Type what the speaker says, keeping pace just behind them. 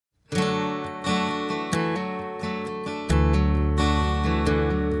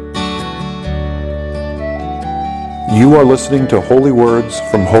You are listening to Holy Words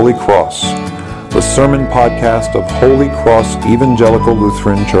from Holy Cross, the sermon podcast of Holy Cross Evangelical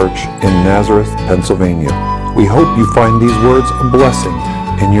Lutheran Church in Nazareth, Pennsylvania. We hope you find these words a blessing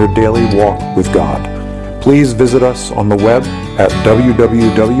in your daily walk with God. Please visit us on the web at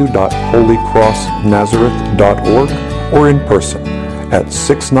www.holycrossnazareth.org or in person at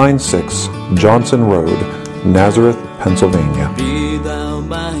 696 Johnson Road, Nazareth, Pennsylvania. Be thou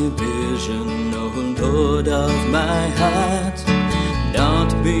my vision, O Lord of my heart,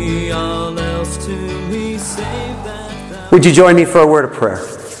 not be all else to me, save that thou... Would you join me for a word of prayer?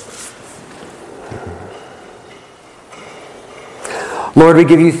 Lord, we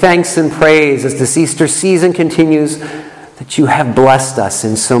give you thanks and praise as this Easter season continues that you have blessed us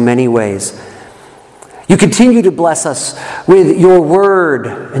in so many ways. You continue to bless us with your word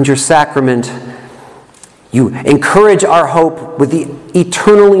and your sacrament. You encourage our hope with the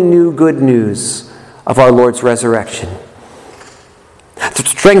eternally new good news of our Lord's resurrection.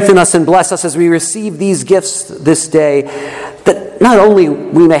 Strengthen us and bless us as we receive these gifts this day, that not only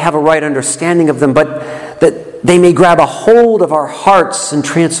we may have a right understanding of them, but that they may grab a hold of our hearts and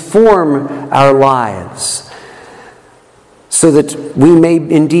transform our lives, so that we may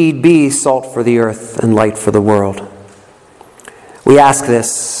indeed be salt for the earth and light for the world. We ask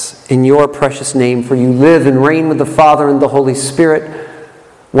this in your precious name, for you live and reign with the Father and the Holy Spirit,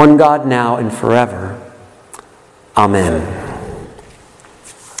 one God now and forever. Amen.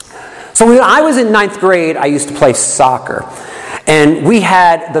 So when I was in ninth grade, I used to play soccer. And we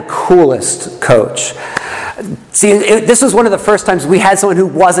had the coolest coach. See, this was one of the first times we had someone who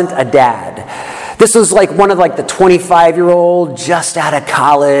wasn't a dad. This was like one of the 25-year-old just out of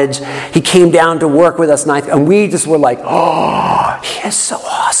college. He came down to work with us ninth, and we just were like, oh, he is so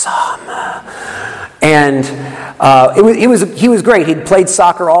awesome. And he was great. He'd played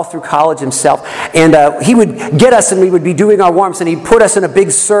soccer all through college himself. And he would get us, and we would be doing our warm-ups, and he'd put us in a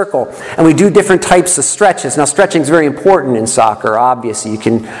big circle, and we'd do different types of stretches. Now, stretching is very important in soccer, obviously. You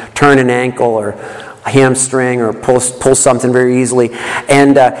can turn an ankle or a hamstring or pull something very easily.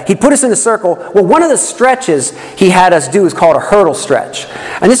 And he'd put us in a circle. Well, one of the stretches he had us do is called a hurdle stretch.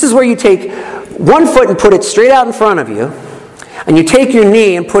 And this is where you take one foot and put it straight out in front of you, and you take your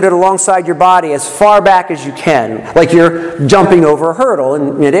knee and put it alongside your body as far back as you can, like you're jumping over a hurdle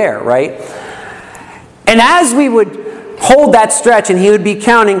in midair, right? And as we would hold that stretch and he would be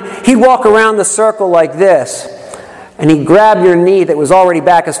counting, he'd walk around the circle like this, and he'd grab your knee that was already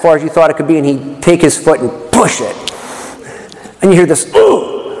back as far as you thought it could be, and he'd take his foot and push it. And you hear this,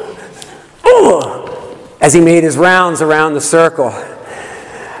 ooh, ooh, as he made his rounds around the circle.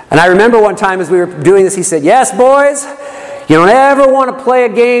 And I remember one time as we were doing this, he said, yes, boys, you don't ever want to play a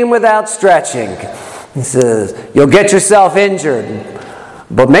game without stretching. He says, you'll get yourself injured.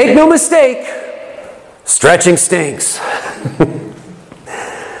 But make no mistake, stretching stinks.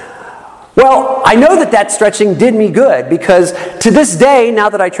 Well, I know that stretching did me good, because to this day, now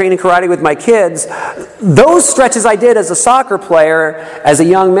that I train in karate with my kids, those stretches I did as a soccer player, as a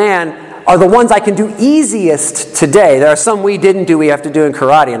young man, are the ones I can do easiest today. There are some we didn't do, we have to do in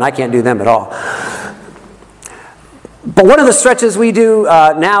karate, and I can't do them at all. But one of the stretches we do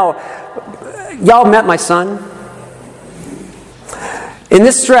now, y'all met my son? In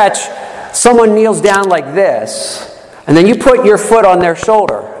this stretch, someone kneels down like this, and then you put your foot on their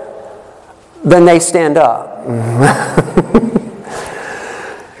shoulder. Then they stand up.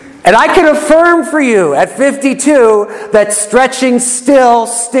 And I can affirm for you at 52 that stretching still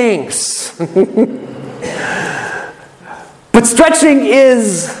stinks. But stretching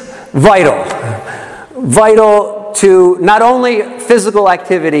is vital. Vital to not only physical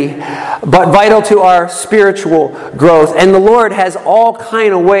activity, but vital to our spiritual growth. And the Lord has all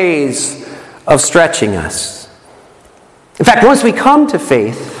kind of ways of stretching us. In fact, once we come to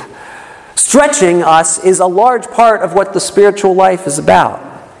faith, stretching us is a large part of what the spiritual life is about.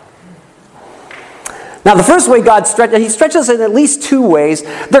 Now, the first way God stretches, he stretches us in at least two ways.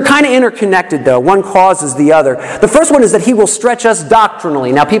 They're kind of interconnected, though. One causes the other. The first one is that he will stretch us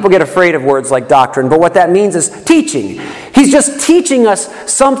doctrinally. Now, people get afraid of words like doctrine, but what that means is teaching. He's just teaching us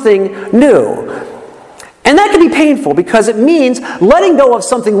something new. And that can be painful, because it means letting go of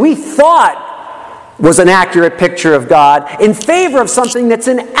something we thought was an accurate picture of God in favor of something that's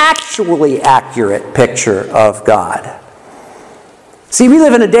an actually accurate picture of God. See, we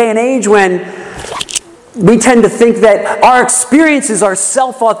live in a day and age when we tend to think that our experiences are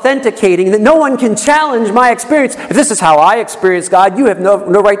self-authenticating, that no one can challenge my experience. If this is how I experience God, you have no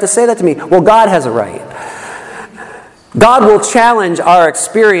right to say that to me. Well, God has a right. God will challenge our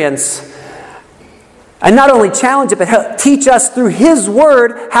experience, and not only challenge it, but teach us through his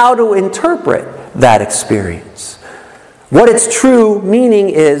word how to interpret that experience. what its true meaning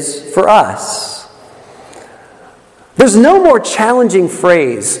is for us. There's no more challenging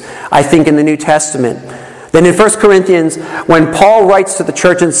phrase, I think, in the New Testament than in 1 Corinthians when Paul writes to the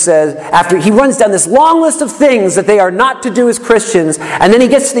church and says, after he runs down this long list of things that they are not to do as Christians, and then he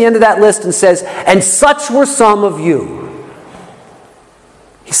gets to the end of that list and says, and such were some of you.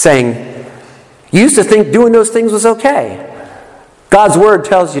 He's saying, you used to think doing those things was okay. God's word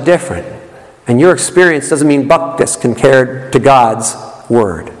tells you different. And your experience doesn't mean buckets compared to God's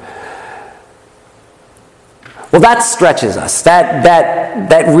word. Well, that stretches us.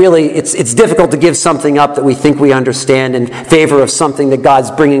 That really, it's difficult to give something up that we think we understand in favor of something that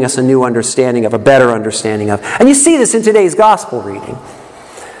God's bringing us a new understanding of, a better understanding of. And you see this in today's gospel reading.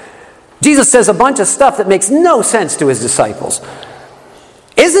 Jesus says a bunch of stuff that makes no sense to his disciples.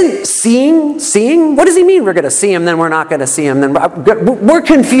 Isn't seeing? What does he mean we're going to see him, then we're not going to see him? Then we're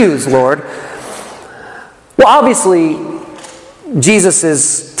confused, Lord. Well, obviously, Jesus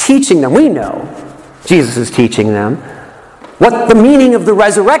is teaching them. We know Jesus is teaching them what the meaning of the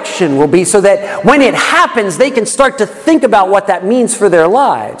resurrection will be so that when it happens, they can start to think about what that means for their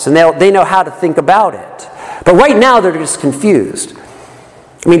lives. And they know how to think about it. But right now, they're just confused.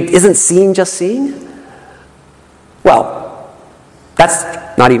 I mean, isn't seeing just seeing? Well, that's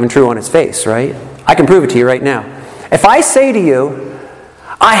not even true on its face, right? I can prove it to you right now. If I say to you,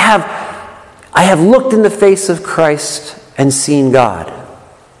 I have looked in the face of Christ and seen God,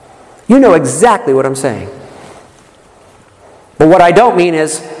 you know exactly what I'm saying. But what I don't mean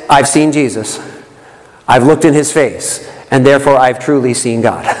is, I've seen Jesus. I've looked in his face, and therefore I've truly seen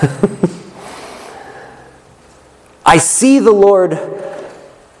God. I see the Lord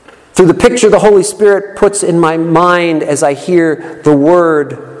through the picture the Holy Spirit puts in my mind as I hear the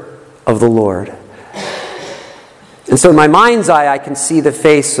word of the Lord. And so in my mind's eye, I can see the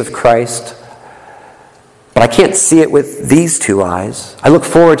face of Christ, but I can't see it with these two eyes. I look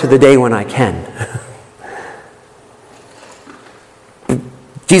forward to the day when I can.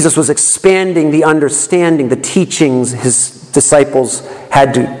 Jesus was expanding the understanding, the teachings his disciples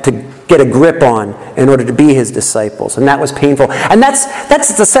had to get a grip on in order to be his disciples. And that was painful. And that's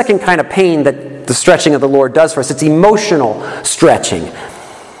the second kind of pain that the stretching of the Lord does for us. It's emotional stretching.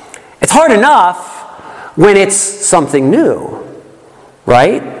 It's hard enough when it's something new,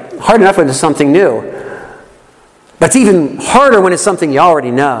 right? Hard enough when it's something new. But it's even harder when it's something you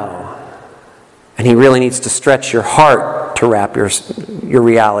already know. And he really needs to stretch your heart to wrap your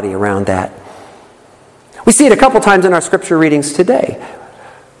reality around that. We see it a couple times in our scripture readings today.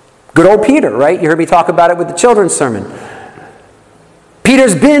 Good old Peter, right? You heard me talk about it with the children's sermon.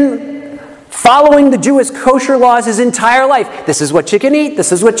 Peter's been following the Jewish kosher laws his entire life. This is what you can eat.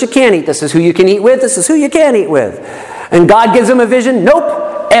 This is what you can't eat. This is who you can eat with. This is who you can't eat with. And God gives him a vision.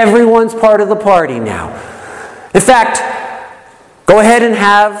 Nope. Everyone's part of the party now. In fact, go ahead and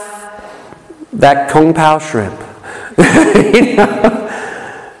have that Kung Pao shrimp. You know?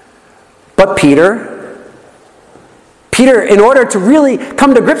 But Peter, in order to really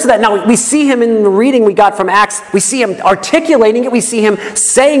come to grips with that, now we see him in the reading we got from Acts, we see him articulating it, we see him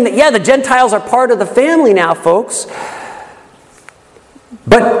saying that, yeah, the Gentiles are part of the family now, folks.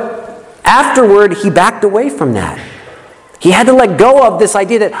 But afterward, he backed away from that. He had to let go of this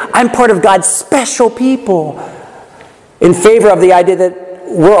idea that I'm part of God's special people in favor of the idea that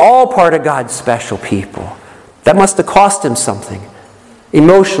we're all part of God's special people. That must have cost him something.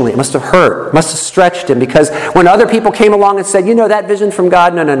 Emotionally, it must have hurt. It must have stretched him, because when other people came along and said, you know, that vision from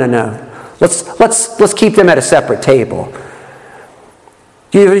God, no. Let's keep them at a separate table.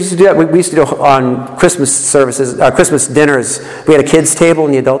 We used to do that. We used to do on Christmas services, Christmas dinners. We had a kids' table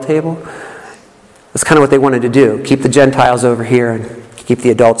and the adult table. That's kind of what they wanted to do. Keep the Gentiles over here and keep the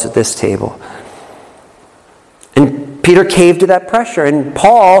adults at this table. And Peter caved to that pressure, and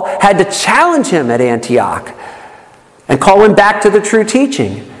Paul had to challenge him at Antioch and call him back to the true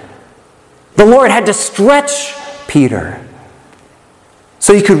teaching. The Lord had to stretch Peter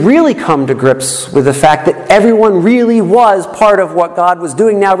so he could really come to grips with the fact that everyone really was part of what God was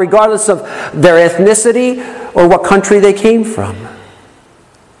doing now, regardless of their ethnicity or what country they came from.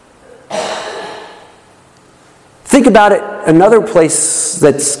 Think about it. Another place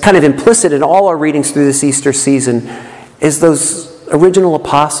that's kind of implicit in all our readings through this Easter season is those original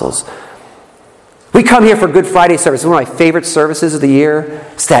apostles. We come here for Good Friday service. It's one of my favorite services of the year.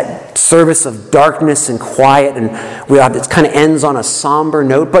 It's that service of darkness and quiet, and it kind of ends on a somber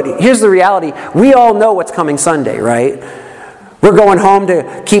note. But here's the reality. We all know what's coming Sunday, right? We're going home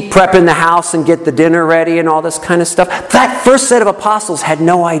to keep prepping the house and get the dinner ready and all this kind of stuff. That first set of apostles had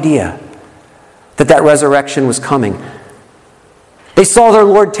no idea that resurrection was coming. They saw their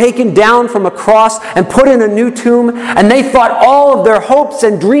Lord taken down from a cross and put in a new tomb, and they thought all of their hopes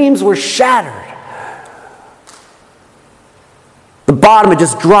and dreams were shattered. The bottom had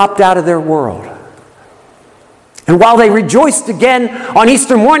just dropped out of their world. And while they rejoiced again on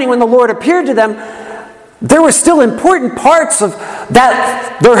Easter morning when the Lord appeared to them, there were still important parts of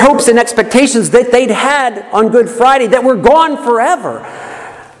that, their hopes and expectations that they'd had on Good Friday that were gone forever.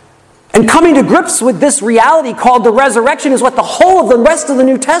 And coming to grips with this reality called the resurrection is what the whole of the rest of the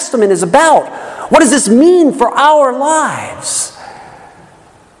New Testament is about. What does this mean for our lives?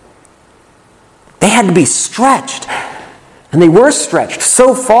 They had to be stretched. And they were stretched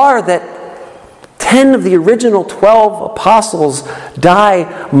so far that 10 of the original 12 apostles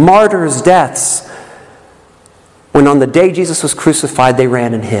die martyrs' deaths when on the day Jesus was crucified, they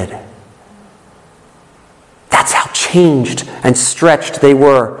ran and hid. That's how changed and stretched they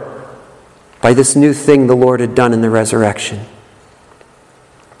were by this new thing the Lord had done in the resurrection.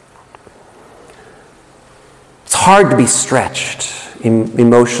 It's hard to be stretched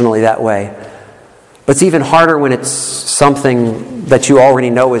emotionally that way. But it's even harder when it's something that you already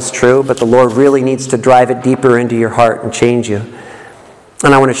know is true, but the Lord really needs to drive it deeper into your heart and change you.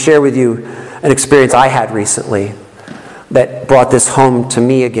 And I want to share with you an experience I had recently that brought this home to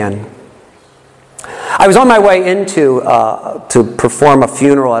me again. I was on my way into to perform a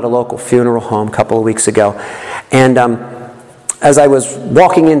funeral at a local funeral home a couple of weeks ago. And as I was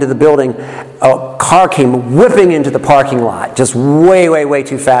walking into the building, a car came whipping into the parking lot, just way, way, way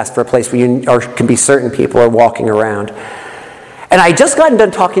too fast for a place where you can be certain people are walking around. And I had just gotten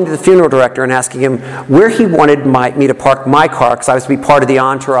done talking to the funeral director and asking him where he wanted me to park my car, because I was to be part of the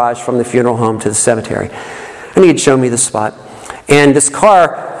entourage from the funeral home to the cemetery. And he had shown me the spot. And this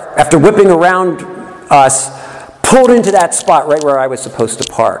car, after whipping around us, pulled into that spot right where I was supposed to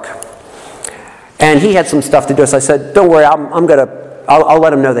park. And he had some stuff to do, so I said, "Don't worry, I'll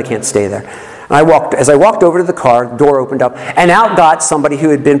let him know they can't stay there." And as I walked over to the car, the door opened up, and out got somebody who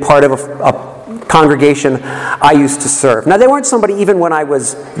had been part of a congregation I used to serve. Now, they weren't somebody, even when I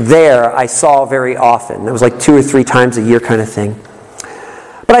was there, I saw very often. It was like 2 or 3 times a year kind of thing.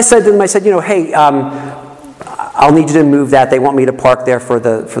 But I said to them, "Hey, I'll need you to move that. They want me to park there for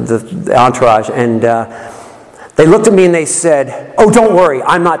the entourage." And they looked at me and they said, "Oh, don't worry,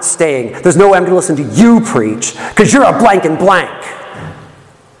 I'm not staying. There's no way I'm going to listen to you preach, because you're a blank and blank."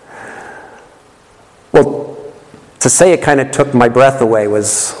 Well, to say it kind of took my breath away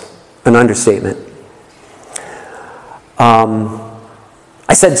was an understatement.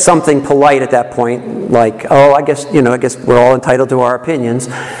 I said something polite at that point, like, "Oh, I guess we're all entitled to our opinions."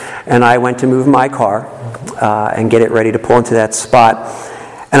 And I went to move my car and get it ready to pull into that spot.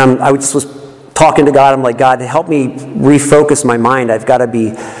 And I just was talking to God. I'm like, "God, help me refocus my mind. I've got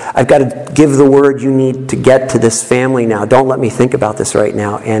to give the word you need to get to this family now. Don't let me think about this right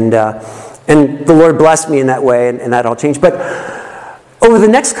now." And the Lord blessed me in that way, and that all changed. But over the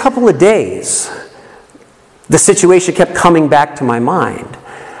next couple of days, the situation kept coming back to my mind.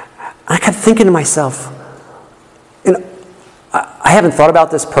 I kept thinking to myself, I haven't thought about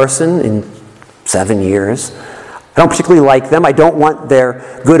this person in 7 years. I don't particularly like them. I don't want their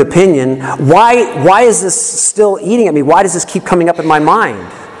good opinion. Why is this still eating at me? Why does this keep coming up in my mind?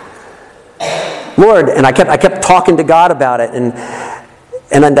 Lord, and I kept talking to God about it, and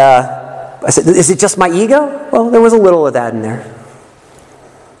I said, "Is it just my ego?" Well, there was a little of that in there.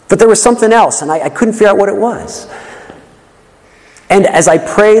 But there was something else, and I couldn't figure out what it was. And as I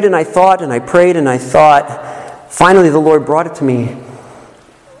prayed and I thought, and I prayed and I thought, finally the Lord brought it to me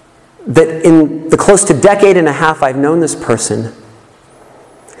that in the close to decade and a half I've known this person,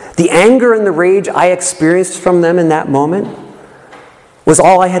 the anger and the rage I experienced from them in that moment was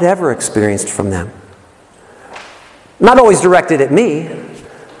all I had ever experienced from them. Not always directed at me,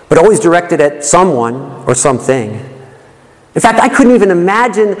 but always directed at someone or something. In fact, I couldn't even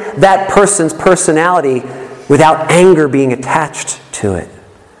imagine that person's personality without anger being attached to it.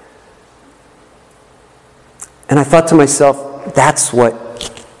 And I thought to myself, that's what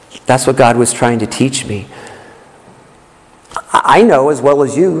God was trying to teach me. I know as well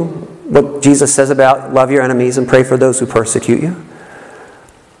as you what Jesus says about love your enemies and pray for those who persecute you.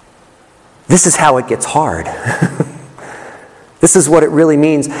 This is how it gets hard. This is what it really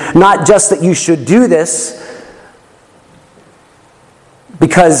means. Not just that you should do this,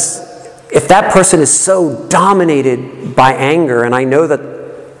 because if that person is so dominated by anger, and I know that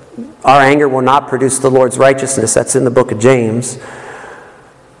our anger will not produce the Lord's righteousness, that's in the book of James,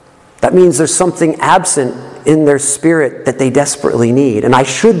 that means there's something absent in their spirit that they desperately need. And I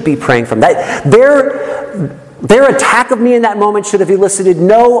should be praying for them. Their attack of me in that moment should have elicited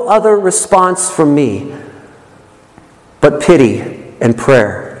no other response from me but pity and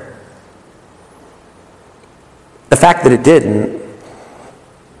prayer. The fact that it didn't,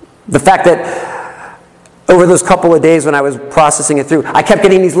 the fact that over those couple of days when I was processing it through, I kept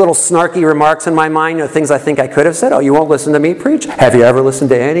getting these little snarky remarks in my mind, things I think I could have said. Oh, you won't listen to me preach? Have you ever listened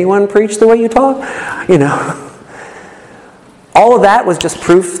to anyone preach the way you talk? All of that was just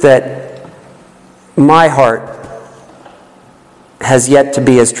proof that my heart has yet to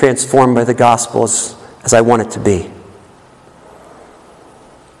be as transformed by the gospel as I want it to be.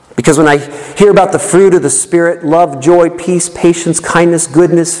 Because when I hear about the fruit of the Spirit, love, joy, peace, patience, kindness,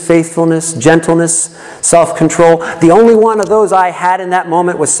 goodness, faithfulness, gentleness, self-control, the only one of those I had in that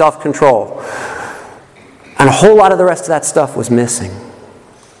moment was self-control. And a whole lot of the rest of that stuff was missing.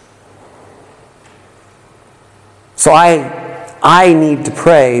 So I need to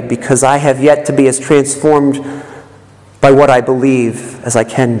pray because I have yet to be as transformed by what I believe as I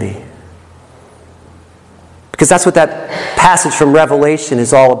can be. Because that's what that passage from Revelation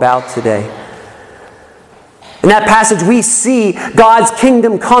is all about today. In that passage, we see God's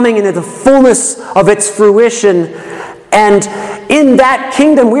kingdom coming into the fullness of its fruition. And in that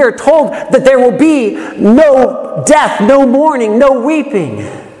kingdom, we are told that there will be no death, no mourning, no weeping.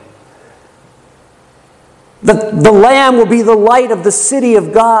 The Lamb will be the light of the city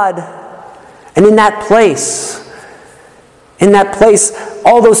of God. And in that place,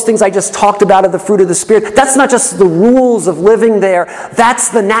 all those things I just talked about of the fruit of the Spirit, that's not just the rules of living there. That's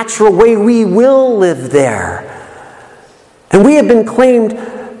the natural way we will live there. And we have been claimed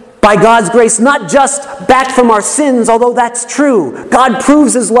by God's grace, not just back from our sins, although that's true. God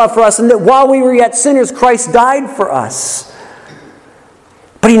proves His love for us, and that while we were yet sinners, Christ died for us.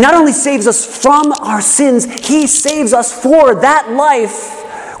 But He not only saves us from our sins, He saves us for that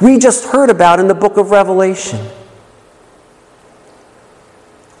life we just heard about in the book of Revelation.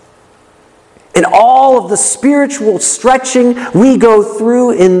 And all of the spiritual stretching we go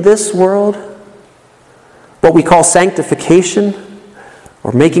through in this world, what we call sanctification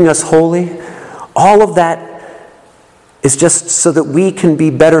or making us holy, all of that is just so that we can be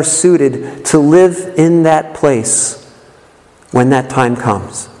better suited to live in that place when that time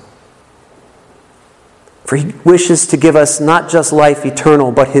comes. For He wishes to give us not just life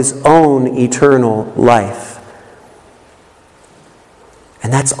eternal, but His own eternal life.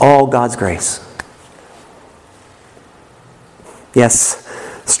 And that's all God's grace. Yes,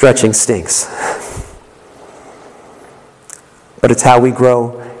 stretching stinks. But it's how we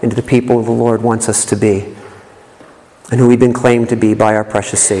grow into the people the Lord wants us to be, and who we've been claimed to be by our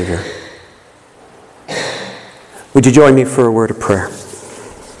precious Savior. Would you join me for a word of prayer?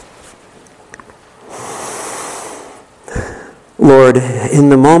 Lord, in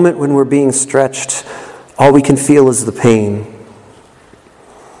the moment when we're being stretched, all we can feel is the pain.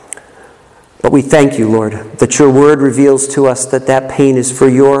 But we thank you, Lord, that your word reveals to us that that pain is for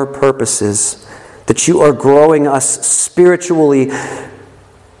your purposes, that you are growing us spiritually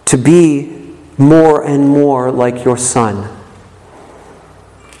to be more and more like your Son,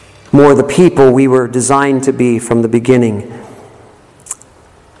 more the people we were designed to be from the beginning.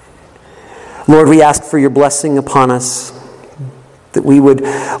 Lord, we ask for your blessing upon us, that we would,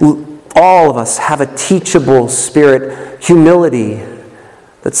 all of us, have a teachable spirit, humility,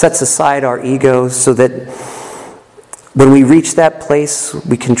 that sets aside our egos so that when we reach that place,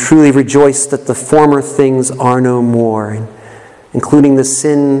 we can truly rejoice that the former things are no more, including the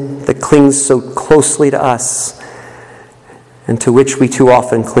sin that clings so closely to us and to which we too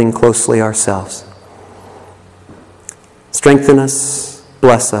often cling closely ourselves. Strengthen us,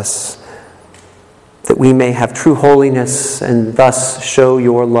 bless us, that we may have true holiness and thus show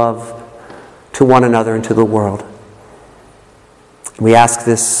your love to one another and to the world. We ask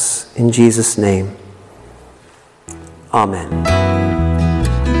this in Jesus' name. Amen.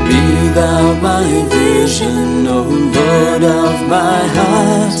 Be thou my vision, O Lord of my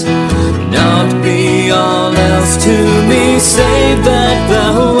heart. Not be all else to me, save that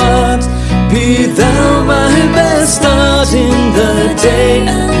thou art. Be thou my best start in the day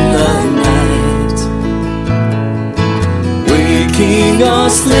and the night. Waking or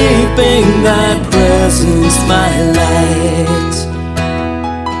sleeping, thy presence my light.